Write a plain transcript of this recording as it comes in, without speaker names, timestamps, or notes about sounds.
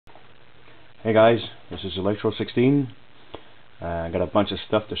Hey guys, this is Electro16. I got a bunch of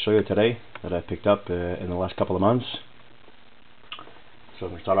stuff to show you today that I picked up in the last couple of months. So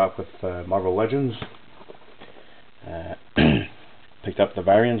I'm going to start off with Marvel Legends. Picked up the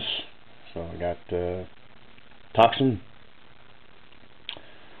variants. So I got Toxin.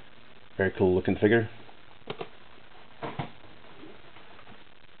 Very cool looking figure.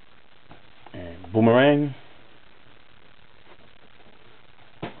 And Boomerang.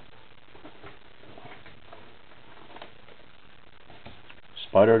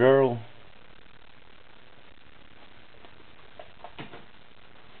 Spider-Girl.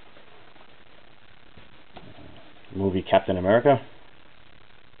 Movie Captain America.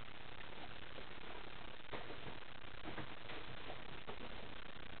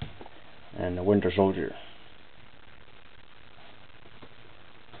 And the Winter Soldier.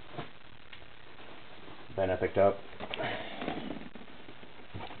 Then I picked up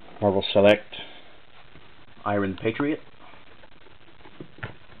Marvel Select Iron Patriot.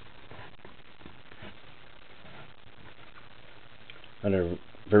 Another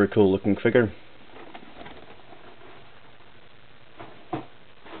very cool looking figure.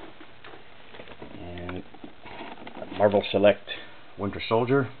 And Marvel Select Winter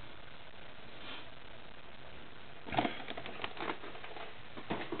Soldier.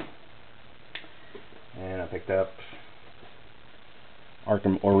 And I picked up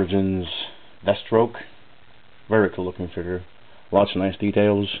Arkham Origins Deathstroke. Very cool looking figure. Lots of nice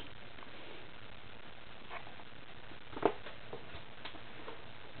details.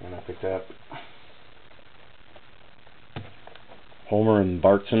 And I picked up Homer and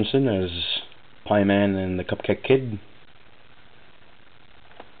Bart Simpson as Pie Man and the Cupcake Kid.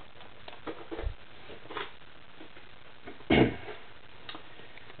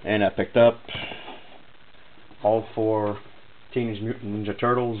 And I picked up all 4 Teenage Mutant Ninja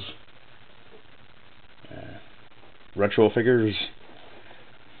Turtles retro figures.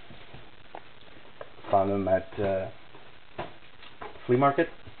 Found them at flea market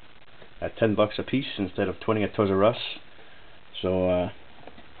at $10 a piece instead of 20 at Toys R Us. So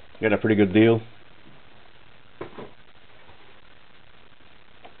got a pretty good deal.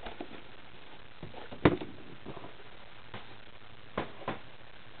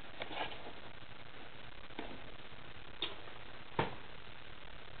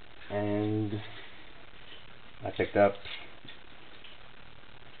 And I picked up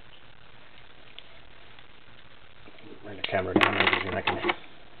bring the camera down and I can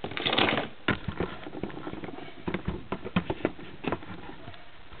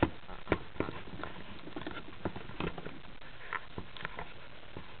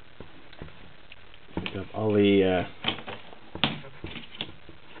picked up all the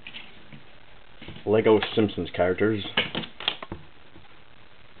Lego Simpsons characters.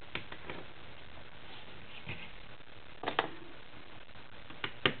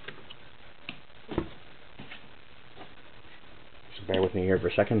 Bear with me here for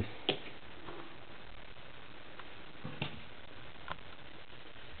a second.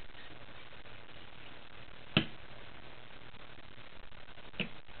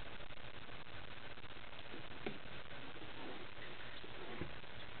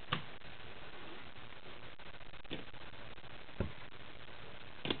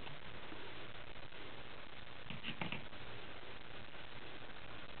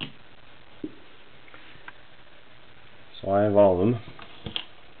 So I have all of them.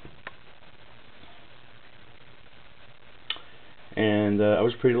 And I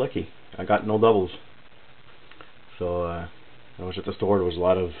was pretty lucky. I got no doubles. So I was at the store. There was a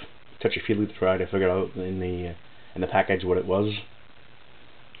lot of touchy-feely to try to figure out in the package what it was.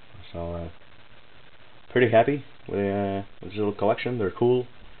 So pretty happy with this little collection. They're cool,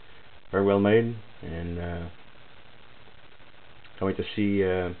 very well made, and can't wait to see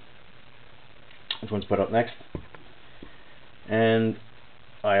which one's put up next. And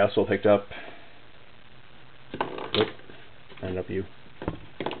I also picked up you.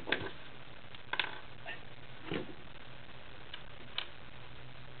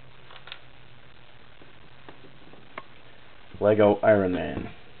 Lego Iron Man.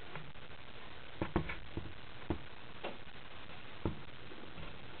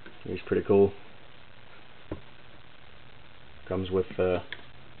 He's pretty cool. Comes with a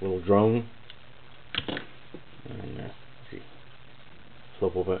little drone. And if you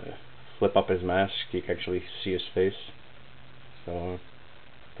flip up his mask, you can actually see his face. So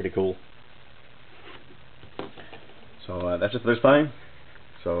pretty cool. So that's it for this time.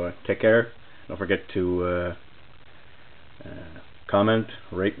 So take care. Don't forget to comment,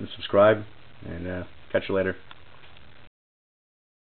 rate, and subscribe. And catch you later.